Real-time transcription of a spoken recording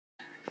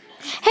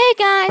Hey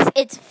guys,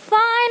 it's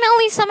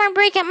finally summer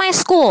break at my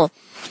school.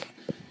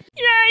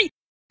 Yay!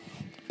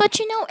 But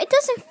it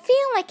doesn't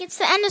feel like it's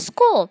the end of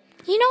school.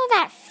 You know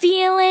that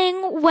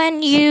feeling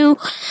when you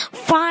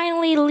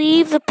finally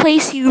leave the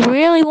place you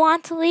really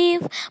want to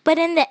leave, but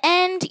in the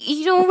end,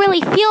 you don't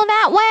really feel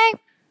that way?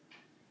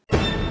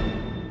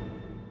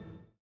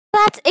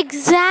 That's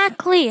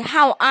exactly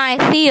how I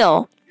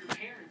feel.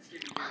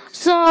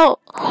 So,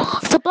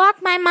 to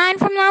block my mind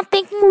from not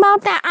thinking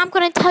about that, I'm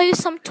going to tell you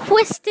some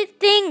twisted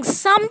things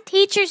some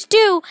teachers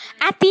do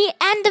at the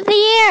end of the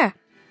year.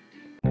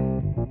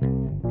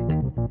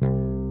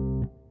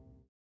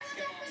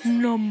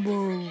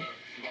 Number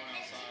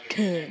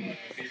 10.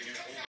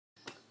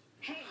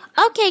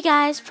 Okay,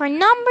 guys, for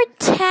number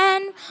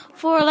 10,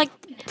 for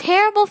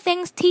terrible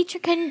things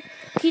teachers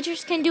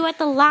can do at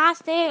the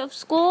last day of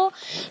school,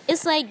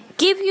 is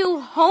give you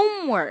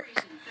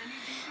homework.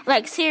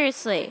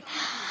 Seriously.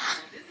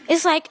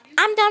 It's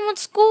I'm done with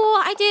school,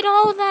 I did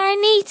all that I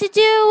need to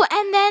do,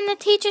 and then the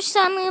teacher's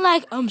suddenly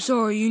I'm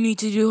sorry, you need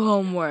to do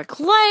homework.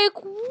 What?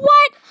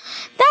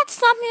 That's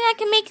something that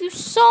can make you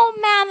so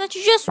mad that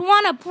you just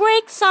want to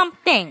break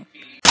something.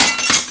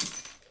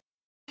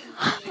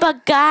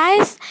 But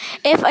guys,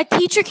 if a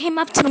teacher came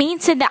up to me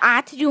and said that I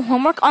had to do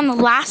homework on the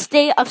last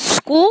day of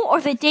school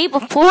or the day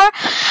before,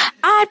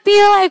 I'd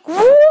be like,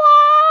 what?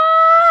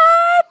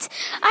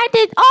 I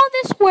did all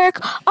this work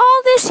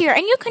all this year,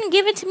 and you couldn't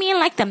give it to me in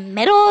the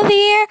middle of the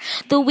year,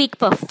 the week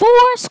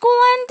before school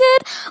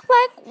ended?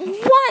 What?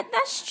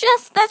 That's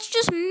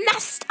just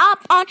messed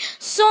up on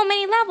so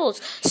many levels.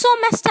 So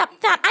messed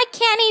up that I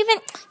can't even,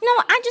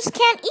 I just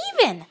can't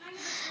even.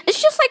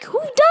 It's just who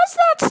does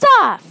that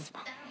stuff?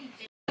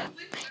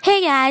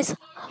 Hey guys,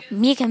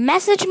 you can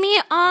message me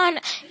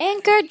on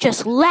Anchor.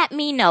 Just let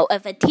me know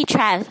if a teacher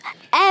has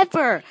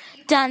ever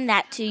done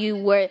that to you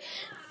where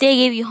they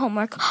gave you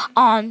homework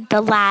on the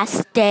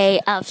last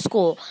day of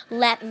school.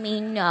 Let me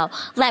know.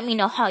 Let me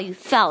know how you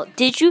felt.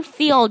 Did you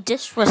feel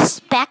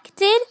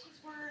disrespected?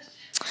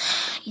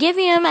 Give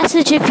me a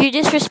message if you're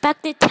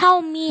disrespected.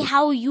 Tell me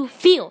how you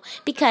feel.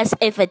 Because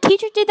if a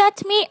teacher did that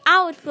to me,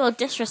 I would feel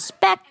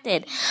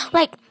disrespected.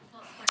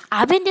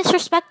 I've been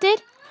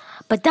disrespected,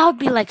 but that would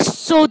be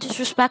so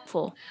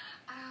disrespectful.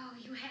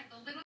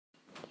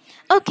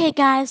 Okay,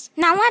 guys,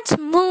 now let's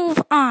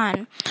move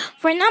on.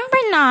 For number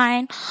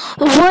 9,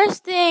 the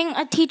worst thing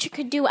a teacher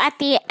could do at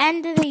the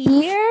end of the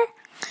year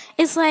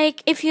is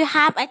if you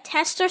have a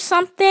test or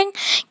something,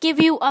 give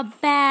you a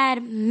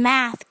bad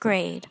math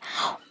grade.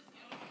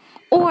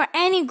 Or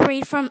any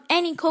grade from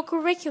any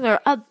co-curricular,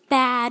 a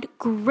bad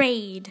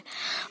grade.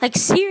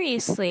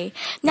 Seriously.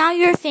 Now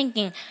you're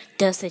thinking,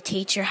 does the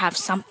teacher have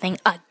something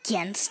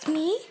against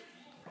me?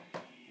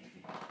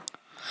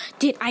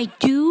 Did I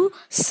do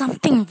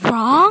something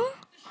wrong?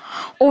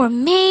 Or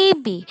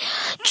maybe,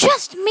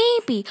 just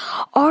maybe,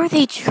 are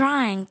they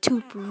trying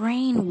to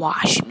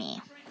brainwash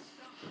me?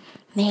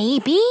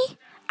 Maybe?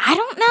 I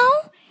don't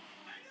know.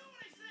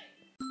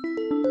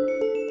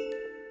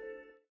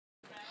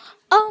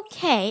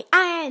 Okay,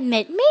 I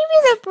admit, maybe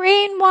the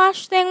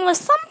brainwash thing was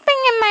something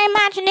in my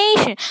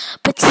imagination.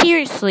 But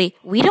seriously,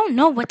 we don't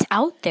know what's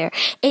out there.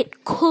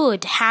 It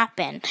could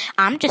happen.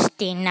 I'm just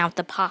stating out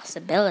the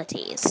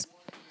possibilities.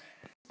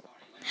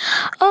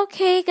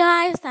 Okay,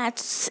 guys,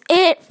 that's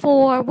it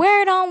for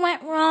where it all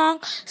went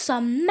wrong.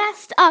 Some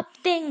messed up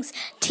things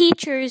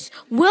teachers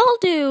will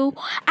do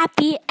at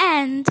the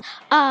end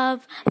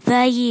of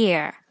the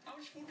year.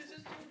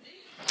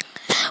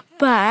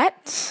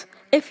 But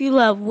if you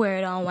love where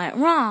it all went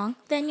wrong,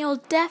 then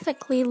you'll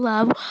definitely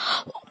love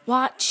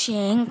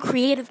watching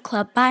Creative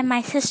Club by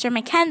my sister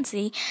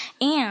Mackenzie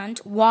and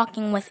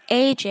Walking with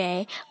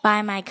AJ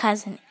by my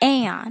cousin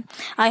Aeon.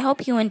 I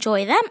hope you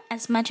enjoy them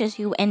as much as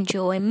you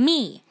enjoy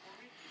me.